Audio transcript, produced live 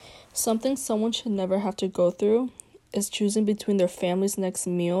Something someone should never have to go through is choosing between their family's next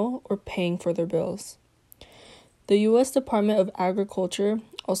meal or paying for their bills. The U.S. Department of Agriculture,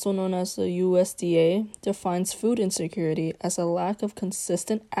 also known as the USDA, defines food insecurity as a lack of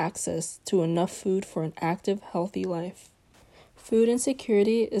consistent access to enough food for an active, healthy life. Food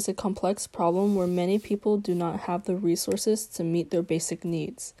insecurity is a complex problem where many people do not have the resources to meet their basic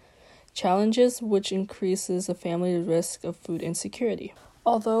needs, challenges which increases a family's risk of food insecurity.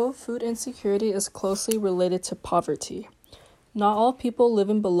 Although food insecurity is closely related to poverty, not all people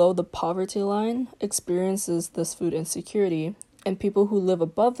living below the poverty line experiences this food insecurity, and people who live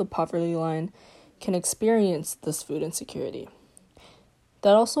above the poverty line can experience this food insecurity.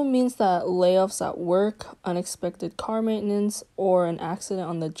 That also means that layoffs at work, unexpected car maintenance, or an accident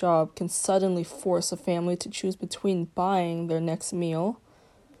on the job can suddenly force a family to choose between buying their next meal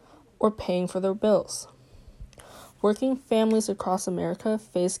or paying for their bills. Working families across America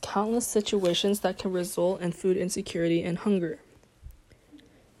face countless situations that can result in food insecurity and hunger.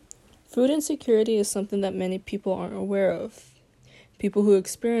 Food insecurity is something that many people aren't aware of. People who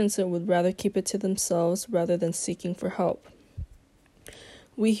experience it would rather keep it to themselves rather than seeking for help.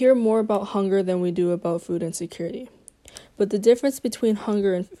 We hear more about hunger than we do about food insecurity. But the difference between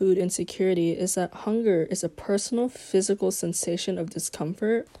hunger and food insecurity is that hunger is a personal physical sensation of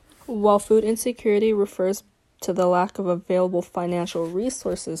discomfort, while food insecurity refers to the lack of available financial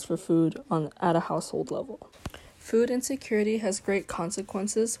resources for food at a household level. Food insecurity has great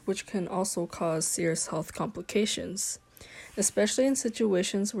consequences, which can also cause serious health complications, especially in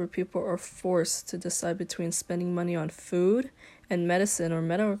situations where people are forced to decide between spending money on food and medicine or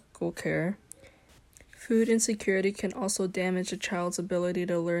medical care. Food insecurity can also damage a child's ability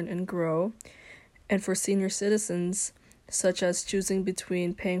to learn and grow, and for senior citizens, such as choosing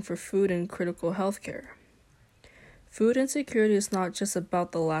between paying for food and critical health care. Food insecurity is not just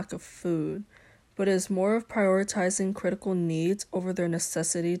about the lack of food, but is more of prioritizing critical needs over their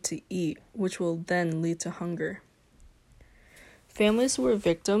necessity to eat, which will then lead to hunger. Families who are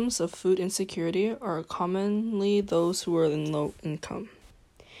victims of food insecurity are commonly those who are in low income.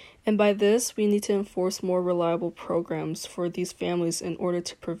 And by this, we need to enforce more reliable programs for these families in order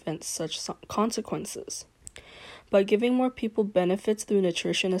to prevent such consequences. By giving more people benefits through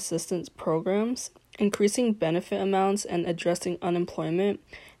nutrition assistance programs, increasing benefit amounts and addressing unemployment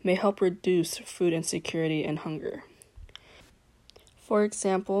may help reduce food insecurity and hunger. For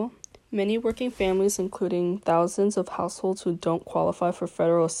example, many working families, including thousands of households who don't qualify for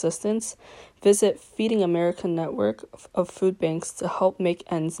federal assistance, visit Feeding America network of food banks to help make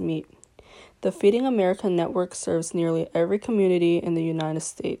ends meet. The Feeding America network serves nearly every community in the United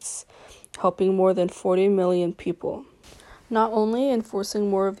States, helping more than 40 million people. Not only enforcing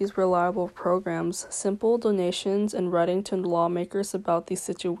more of these reliable programs, simple donations and writing to lawmakers about these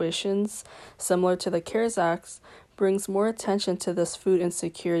situations, similar to the CARES Act, brings more attention to this food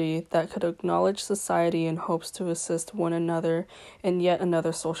insecurity that could acknowledge society in hopes to assist one another in yet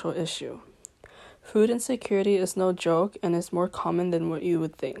another social issue. Food insecurity is no joke and is more common than what you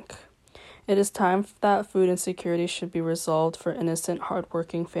would think. It is time that food insecurity should be resolved for innocent,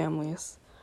 hardworking families.